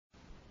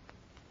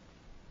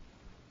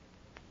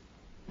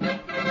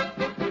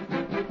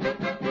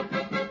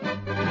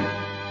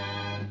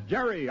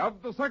Jerry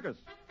of the Circus.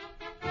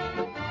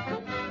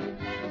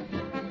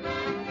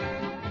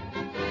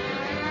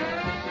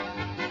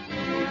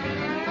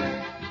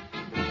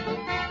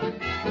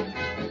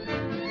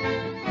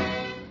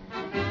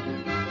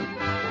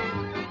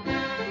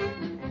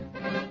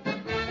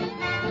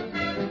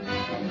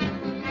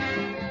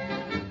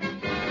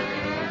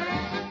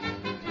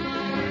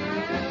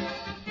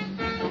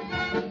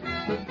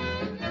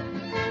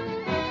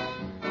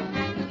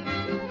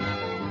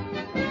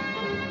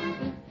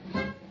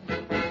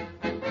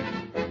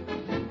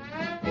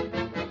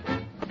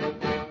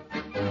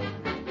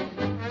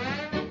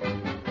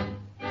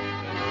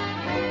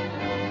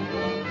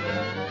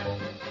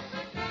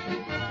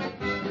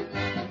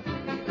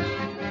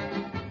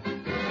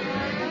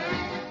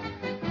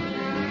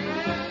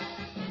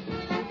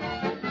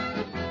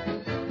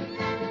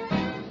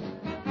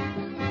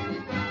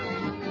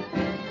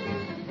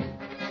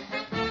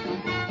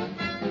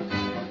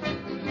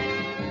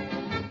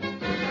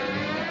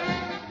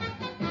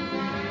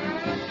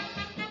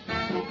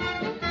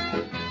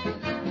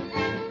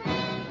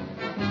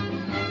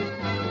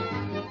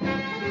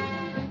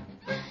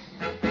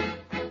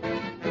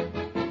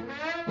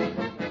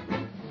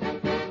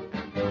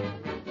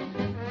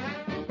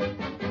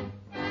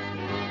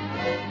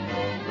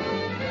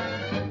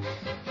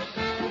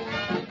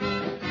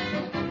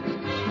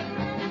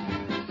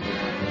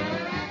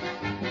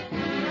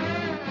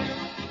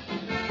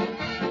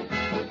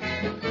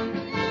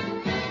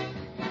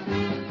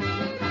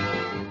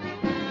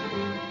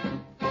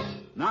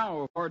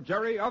 Now for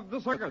Jerry of the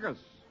Circus.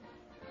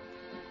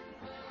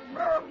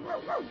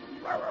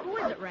 Who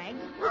is it, Rags?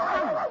 Who's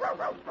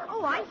coming?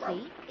 Oh, I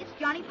see. It's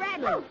Johnny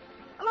Bradley.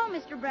 Hello,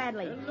 Mr.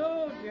 Bradley.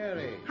 Hello,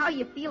 Jerry. How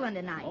you feeling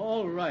tonight?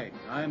 All right.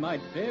 I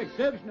might say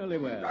exceptionally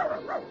well.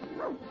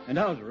 And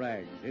how's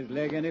Rags? His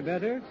leg any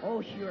better?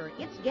 Oh, sure.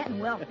 It's getting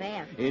well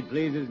fast. It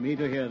pleases me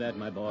to hear that,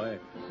 my boy.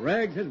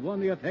 Rags has won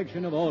the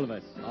affection of all of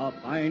us. A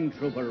fine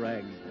trooper,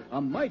 Rags.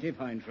 A mighty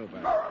fine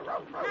trooper.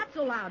 Not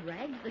so loud,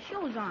 Rags. The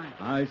show's on.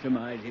 I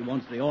surmise he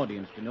wants the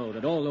audience to know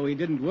that although he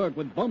didn't work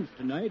with bumps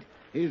tonight,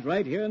 he's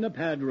right here in the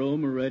pad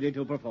room ready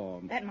to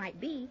perform. That might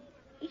be.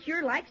 He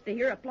sure likes to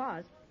hear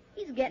applause.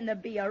 He's getting to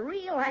be a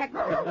real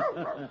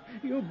actor.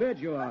 You bet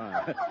you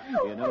are.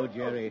 You know,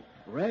 Jerry,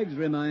 Rags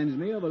reminds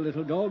me of a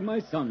little dog my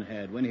son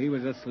had when he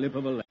was a slip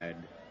of a lad.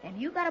 Have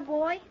you got a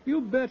boy?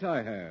 You bet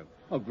I have.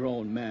 A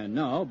grown man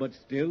now, but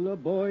still a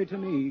boy to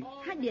me.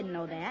 I didn't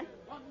know that.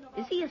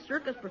 Is he a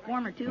circus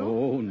performer, too?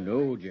 Oh,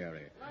 no,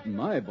 Jerry.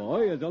 My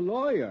boy is a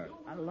lawyer.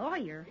 A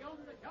lawyer?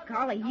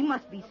 Golly, he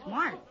must be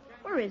smart.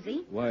 Where is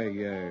he? Why,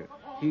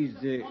 he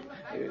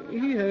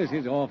has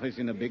his office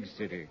in a big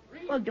city.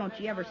 Well, don't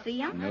you ever see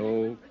him?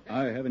 No,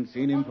 I haven't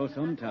seen him for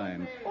some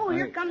time. Oh,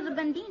 here comes the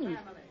Bendinis.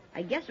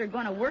 I guess they're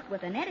going to work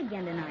with the net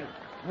again tonight.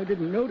 I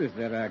didn't notice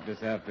their act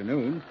this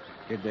afternoon.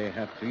 Did they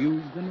have to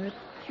use the net?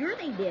 Sure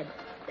they did.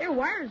 Their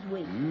wire's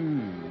weak.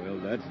 Well,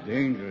 that's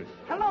dangerous.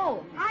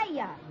 Hello.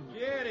 Hiya.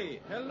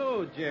 Jerry.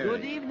 Hello, Jerry.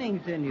 Good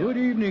evening, senor. Good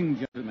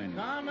evening, gentlemen.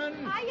 Carmen.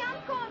 Hiya,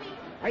 I'm coming.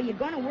 Are you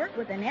going to work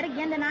with the net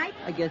again tonight?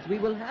 I guess we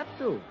will have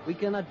to. We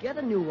cannot get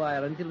a new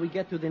wire until we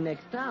get to the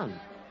next town.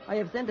 I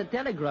have sent a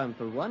telegram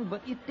for one,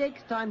 but it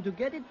takes time to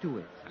get it to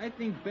it. I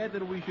think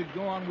better we should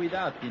go on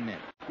without the net.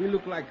 We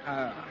look like,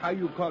 how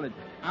you call it,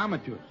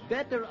 amateurs.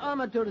 Better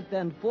amateurs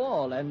than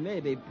fall and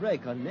maybe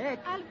break a neck.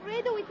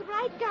 Alfredo is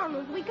right,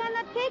 Carlos. We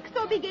cannot take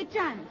so big a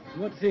chance.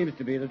 What seems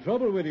to be the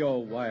trouble with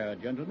your wire,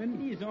 gentlemen?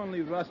 He's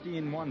only rusty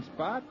in one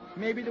spot.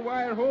 Maybe the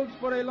wire holds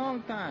for a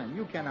long time.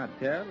 You cannot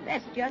tell.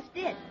 That's just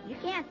it. You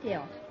can't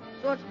tell.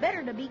 So it's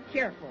better to be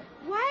careful.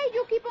 Why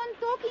you keep on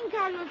talking,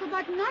 Carlos,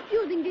 about not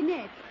using the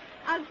net?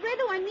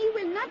 Alfredo and me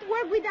will not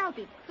work without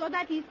it, so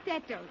that is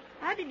settled.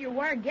 How did your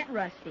wire get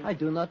rusty? I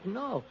do not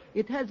know.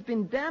 It has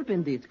been damp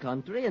in this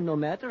country, and no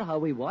matter how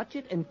we watch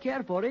it and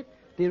care for it,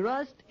 the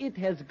rust, it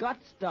has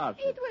got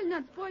started. It will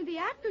not spoil the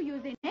act to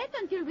use the net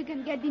until we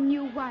can get the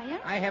new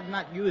wire. I have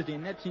not used a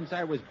net since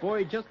I was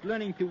boy, just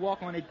learning to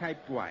walk on a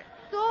typed wire.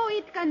 So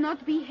it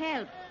cannot be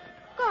helped.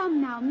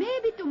 Come now,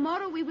 maybe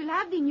tomorrow we will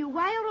have the new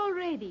wire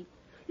already.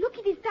 Look,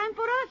 it is time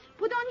for us.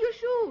 Put on your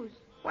shoes.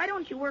 Why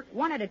don't you work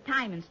one at a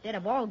time instead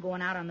of all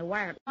going out on the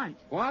wire at once?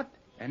 What?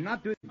 And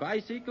not do the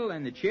bicycle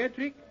and the chair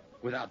trick?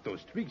 Without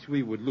those tricks,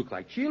 we would look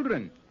like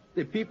children.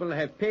 The people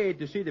have paid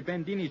to see the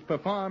Bendinis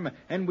perform,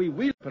 and we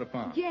will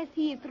perform. Yes,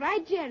 he is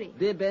right, Jerry.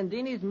 The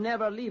Bendinis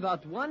never leave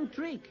out one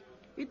trick.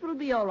 It will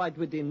be all right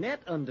with the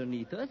net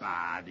underneath us.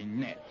 Ah, the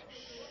net.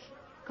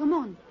 Come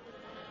on.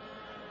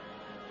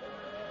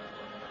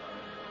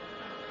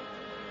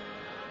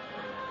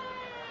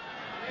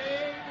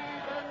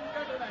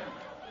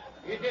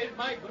 It is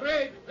my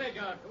great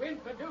pleasure to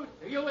introduce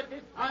to you at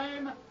this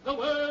time the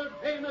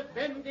world-famous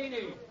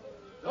Bendini,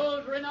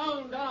 those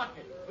renowned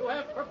artists who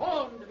have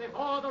performed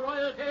before the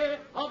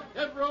royalty of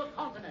several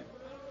continents,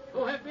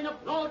 who have been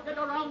applauded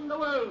around the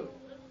world,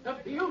 the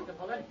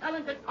beautiful and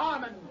talented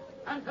Carmen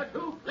and her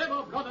two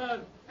clever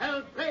brothers,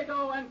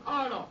 Alfredo and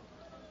Carlo.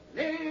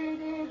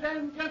 Ladies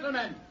and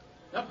gentlemen,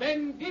 the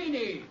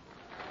Bendini.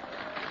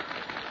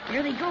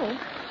 Here they go.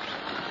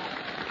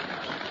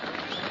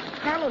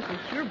 Carlos is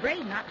sure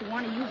brave not to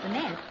want to use the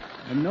net.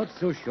 I'm not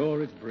so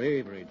sure it's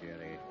bravery,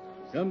 Jerry.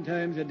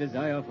 Sometimes a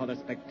desire for the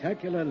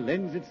spectacular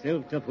lends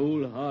itself to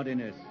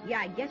foolhardiness. Yeah,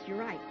 I guess you're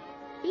right.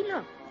 Hey,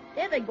 look.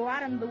 There they go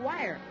out on the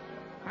wire.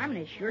 Carmen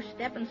is sure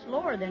stepping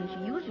slower than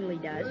she usually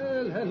does.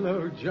 Well,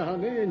 hello,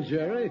 Johnny and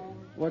Jerry.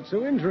 What's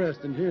so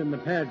interesting here in the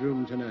pad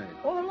room tonight?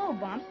 Oh, hello,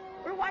 Bumps.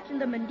 We're watching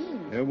the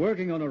Mendinis. They're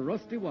working on a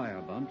rusty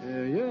wire, Bumps.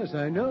 Yes,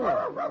 I know.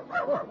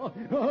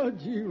 Oh,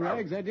 gee,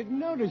 Rags, I didn't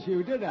notice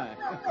you, did I?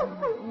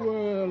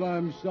 Well,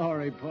 I'm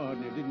sorry,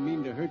 partner. Didn't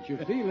mean to hurt your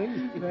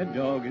feelings. That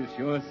dog is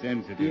sure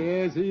sensitive.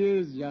 Yes, he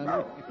is,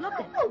 Johnny. Look,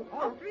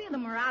 all three of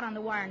them are out on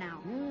the wire now.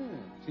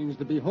 Yeah, seems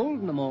to be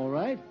holding them all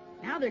right.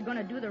 Now they're going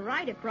to do the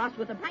ride across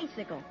with a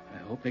bicycle. I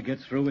hope they get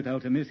through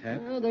without a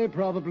mishap. Well, they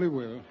probably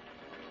will.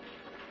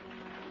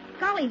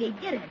 Golly, they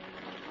did it.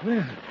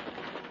 Well,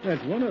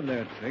 that's one of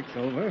their tricks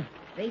over.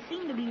 They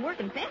seem to be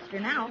working faster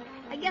now.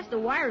 I guess the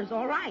wire's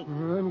all right.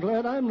 I'm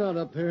glad I'm not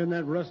up there in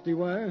that rusty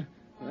wire.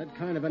 That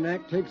kind of an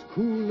act takes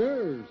cool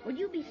nerves. Would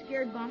you be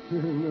scared, Bumps?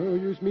 No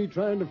use me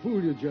trying to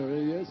fool you,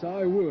 Jerry. Yes,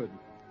 I would.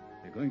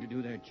 They're going to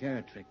do their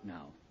chair trick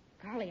now.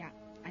 Golly,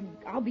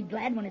 I'll be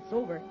glad when it's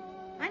over.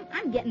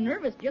 I'm getting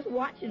nervous just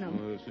watching them.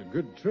 Well, it's a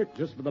good trick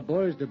just for the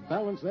boys to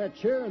balance that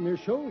chair on their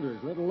shoulders,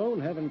 let alone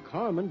having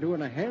Carmen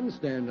doing a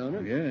handstand on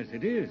it. Yes,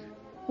 it is.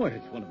 Why,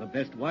 it's one of the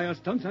best wire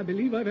stunts I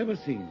believe I've ever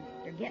seen.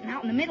 They're getting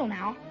out in the middle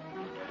now.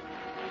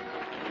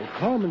 Well,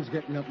 Carmen's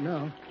getting up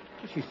now.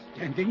 She's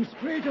standing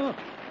straight up.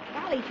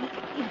 Golly,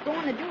 she's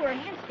going to do her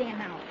handstand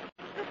now.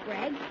 Look,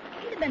 Greg.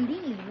 See the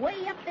Bendini's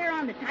way up there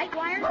on the tight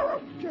wire?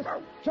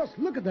 Just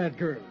look at that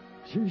girl.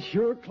 She's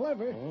sure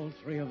clever. All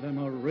three of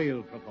them are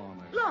real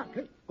performers. Look,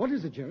 Hey, what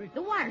is it, Jerry?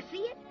 the wire, see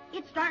it?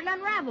 It's starting to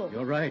unravel.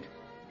 You're right.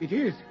 It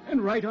is,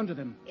 and right under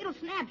them. It'll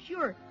snap,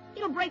 sure.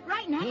 It'll break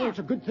right in half. Oh, it's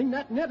a good thing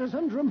that net is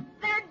under them.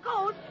 There it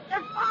goes.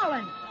 They're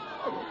falling.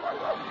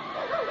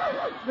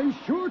 They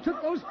sure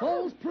took those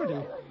falls pretty.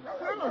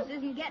 Carlos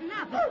isn't getting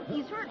up.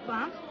 He's hurt,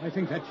 Bumps. I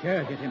think that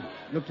chair hit him.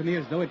 Looked to me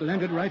as though it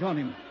landed right on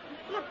him.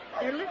 Look,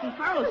 they're lifting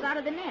Carlos out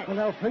of the net. Well,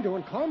 Alfredo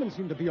and Carmen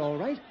seem to be all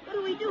right. What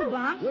do we do,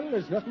 Bumps? Well,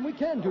 there's nothing we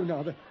can do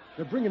now.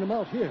 They're bringing them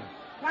out here.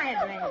 Quiet,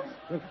 Rags.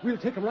 Well, we'll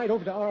take them right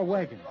over to our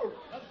wagon.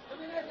 Just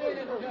a minute,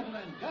 ladies and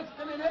gentlemen. Just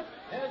a minute.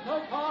 There's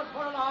no cause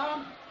for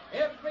alarm.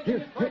 Everything Here,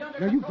 is quite under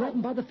now you control. grab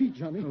him by the feet,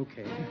 Johnny.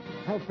 Okay.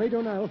 Alfredo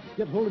and I'll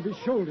get hold of his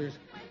shoulders.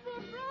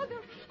 Brother,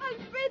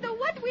 Alfredo,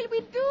 what will we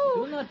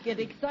do? Do not get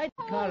excited,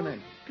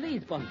 Carmen.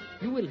 Please, Bumps,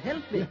 you will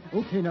help me. Yeah,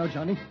 okay now,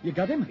 Johnny. You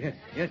got him?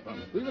 Yes,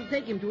 Bumps. We will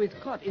take him to his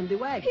cot in the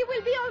wagon. He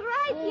will be all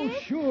right, Oh,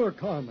 yes? sure,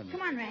 Carmen.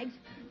 Come on, Rags.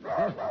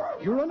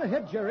 You run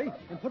ahead, Jerry,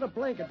 and put a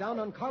blanket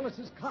down on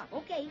Carlos's cot.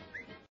 Okay.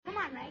 Come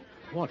on, Rags.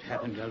 What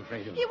happened,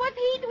 Alfredo? He was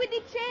hit with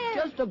the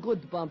chair. Just a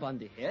good bump on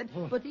the head,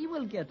 but he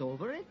will get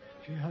over it.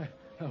 Gee,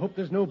 I hope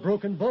there's no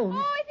broken bones.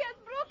 Oh, if he had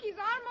broke his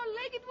arm or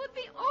leg, it would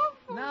be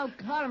awful. Now,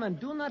 Carmen,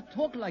 do not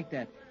talk like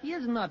that. He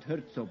is not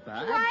hurt so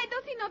bad. Why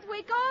does he not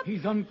wake up?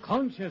 He's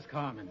unconscious,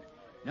 Carmen.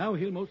 Now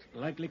he'll most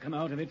likely come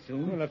out of it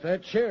soon. Well, if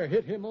that chair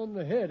hit him on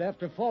the head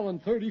after falling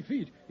 30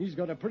 feet, he's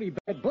got a pretty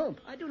bad bump.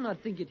 I do not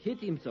think it hit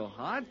him so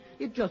hard.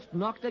 It just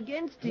knocked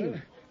against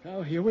him.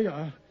 Now, here we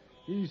are.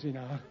 Easy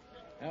now.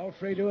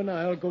 Alfredo and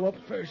I'll go up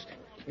first.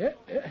 Yeah.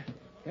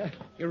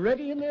 You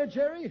ready in there,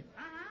 Jerry?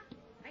 Uh-huh.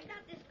 I got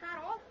this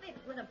cot all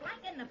fixed with a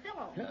blanket and a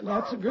pillow. Yeah,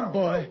 that's a good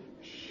boy.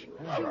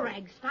 Sure,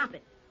 Rags, stop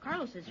it.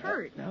 Carlos is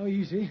hurt. Now,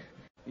 easy.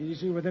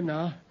 Easy with him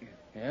now.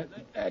 Yeah,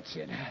 that's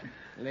it.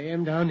 Lay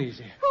him down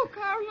easy. Oh,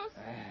 Carlos.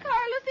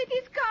 Carlos, it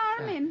is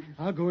Carmen.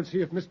 I'll go and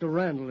see if Mr.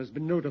 Randall has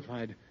been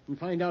notified and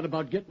find out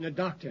about getting a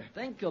doctor.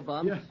 Thank you,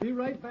 Bumps. Yeah, be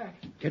right back.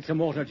 Get some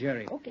water,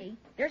 Jerry. Okay.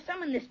 There's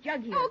some in this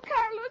jug here. Oh,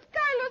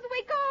 Carlos,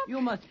 wake up. You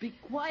must be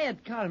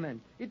quiet, Carmen.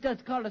 It does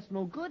Carlos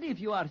no good if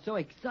you are so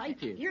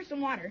excited. Here's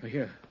some water.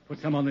 Here, put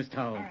some on this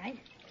towel. All right.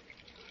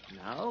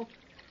 Now,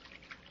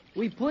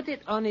 we put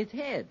it on his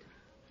head.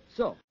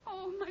 So,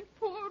 Oh, my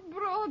poor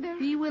brother.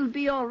 he will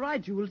be all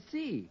right, you will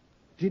see.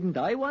 Didn't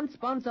I once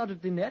bounce out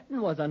of the net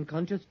and was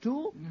unconscious,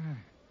 too?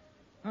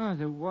 Oh,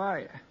 the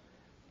wire.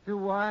 The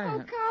wire.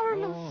 Oh,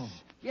 Carlos. Oh,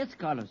 Yes,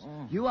 Carlos.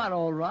 Oh. You are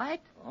all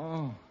right?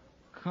 oh,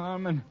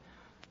 Carmen.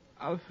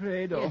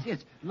 Alfredo. Yes.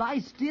 Lie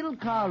still,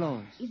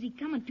 Carlos. Is he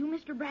coming to,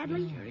 Mr.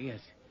 Bradley? Jerry, yes.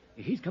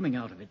 He's coming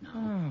out of it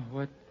now.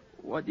 Oh,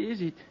 what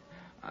is it?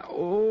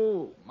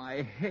 Oh,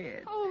 my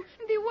head. Oh,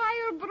 the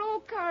wire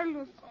broke,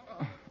 Carlos.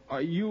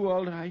 Are you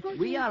all right?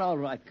 We are all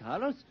right,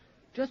 Carlos.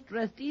 Just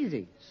rest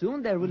easy.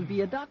 Soon there will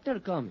be a doctor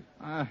coming.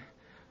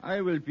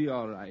 I will be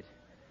all right.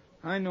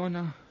 I know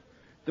now.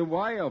 The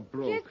wire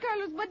broke. Yes,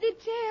 Carlos, but the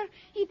chair,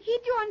 it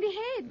hit you on the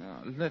head.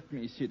 Now, let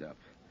me sit up.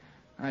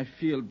 I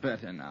feel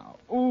better now.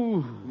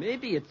 Ooh.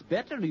 Maybe it's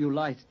better you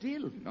lie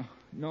still.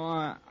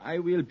 No, I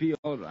will be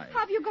all right.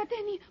 Have you got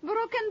any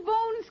broken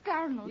bones,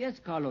 Carlos? Yes,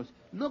 Carlos.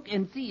 Look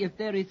and see if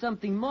there is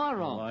something more Oh,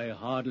 wrong. I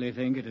hardly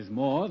think it is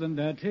more than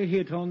that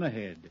hit on the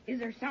head. Is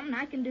there something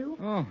I can do?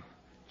 Oh,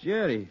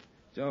 Jerry.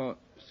 So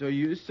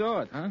you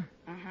saw it, huh?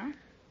 Uh-huh.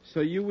 So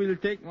you will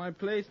take my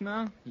place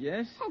now?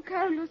 Yes? Oh,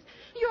 Carlos,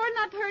 you're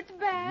not hurt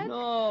bad.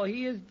 No,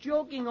 he is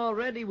joking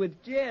already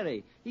with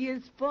Jerry. He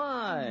is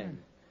fine.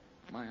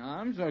 My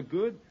arms are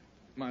good.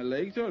 My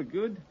legs are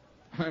good.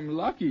 I'm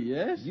lucky,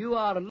 yes? You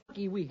are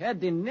lucky we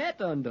had the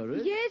net under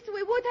it. Yes,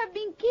 we would have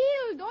been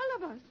killed, all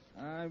of us.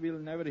 I will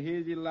never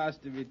hear the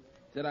last of it,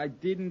 that I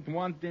didn't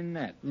want the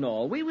net.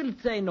 No, we will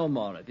say no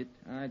more of it.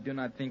 I do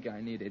not think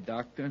I need a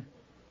doctor.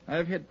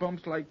 I've had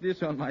bumps like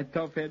this on my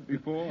tough head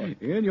before.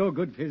 In your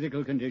good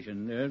physical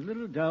condition, there's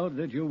little doubt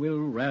that you will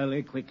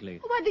rally quickly.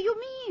 What do you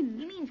mean?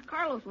 He means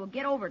Carlos will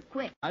get over it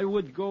quick. I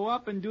would go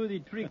up and do the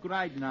trick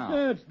right now.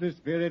 That's the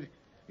spirit.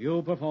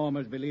 You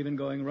performers believe in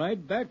going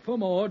right back for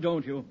more,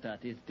 don't you?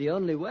 That is the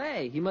only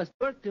way. He must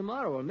work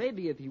tomorrow, or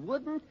maybe if he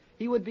wouldn't,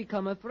 he would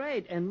become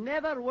afraid and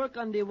never work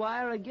on the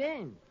wire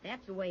again.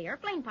 That's the way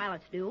airplane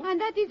pilots do. And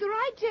that is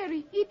right,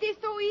 Jerry. It is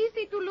so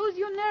easy to lose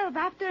your nerve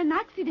after an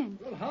accident.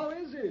 Well, how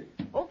is he?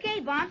 Okay,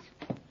 Bumps.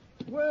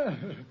 Well,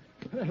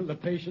 the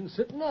patient's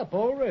sitting up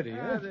already,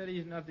 huh? There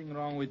is nothing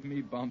wrong with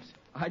me, Bumps.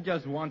 I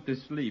just want to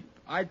sleep.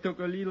 I took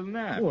a little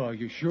nap. Well, are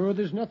you sure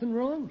there's nothing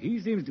wrong? He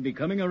seems to be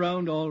coming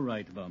around all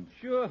right, Bumps.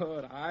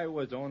 Sure, I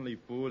was only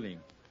fooling.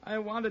 I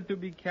wanted to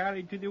be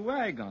carried to the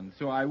wagon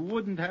so I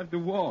wouldn't have to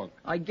walk.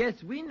 I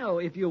guess we know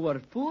if you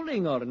were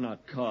fooling or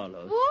not,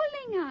 Carlos.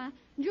 Fooling her.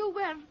 You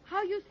were,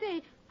 how you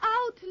say,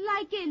 out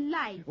like a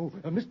light. Oh,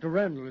 Mr.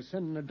 Randall is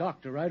sending a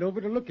doctor right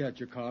over to look at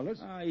you, Carlos.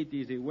 It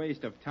is a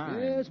waste of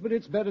time. Yes, but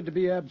it's better to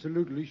be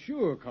absolutely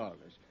sure, Carlos.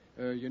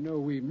 You know,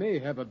 we may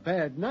have a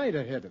bad night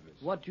ahead of us.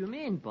 What do you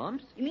mean,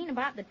 Bumps? You mean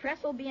about the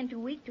trestle being too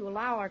weak to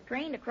allow our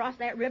train to cross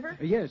that river?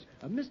 Yes,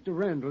 Mr.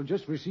 Randall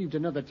just received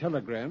another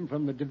telegram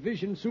from the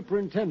division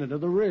superintendent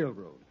of the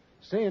railroad,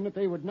 saying that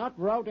they would not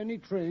route any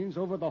trains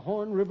over the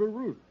Horn River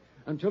route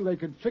until they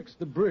could fix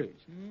the bridge.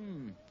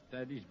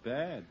 That is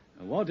bad.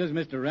 What does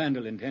Mr.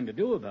 Randall intend to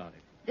do about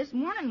it? This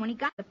morning when he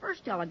got the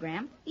first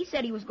telegram, he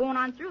said he was going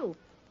on through.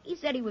 He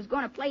said he was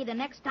going to play the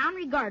next town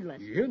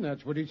regardless. Yeah, and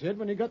that's what he said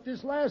when he got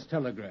this last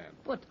telegram.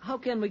 But how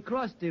can we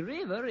cross the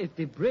river if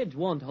the bridge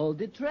won't hold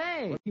the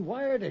train? Well, he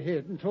wired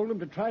ahead and told him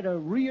to try to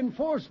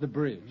reinforce the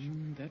bridge.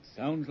 That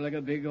sounds like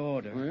a big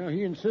order. Well,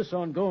 he insists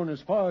on going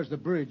as far as the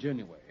bridge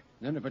anyway.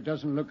 Then if it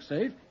doesn't look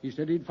safe, he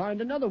said he'd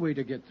find another way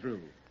to get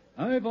through.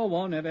 I, for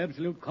one, have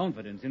absolute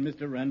confidence in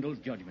Mr. Randall's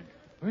judgment.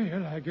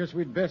 Well, I guess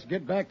we'd best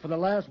get back for the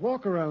last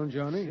walk-around,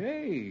 Johnny.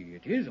 Say,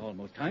 it is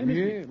almost time,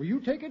 isn't Yeah, it? well, you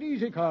take it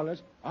easy,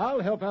 Carlos.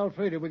 I'll help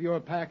Alfreda with your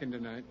packing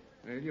tonight.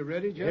 Well, you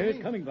ready, Johnny?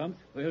 Yes, coming, Bumps.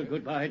 Well,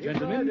 goodbye,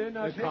 gentlemen. then.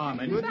 I'll take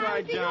Carmen. you.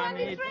 Goodbye, See you on the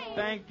Johnny. train.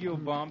 Thank you,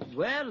 Bumps.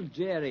 Well,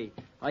 Jerry,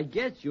 I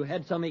guess you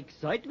had some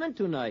excitement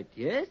tonight,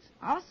 yes?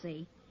 I'll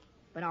see.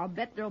 But I'll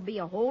bet there'll be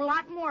a whole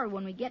lot more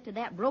when we get to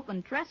that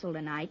broken trestle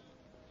tonight.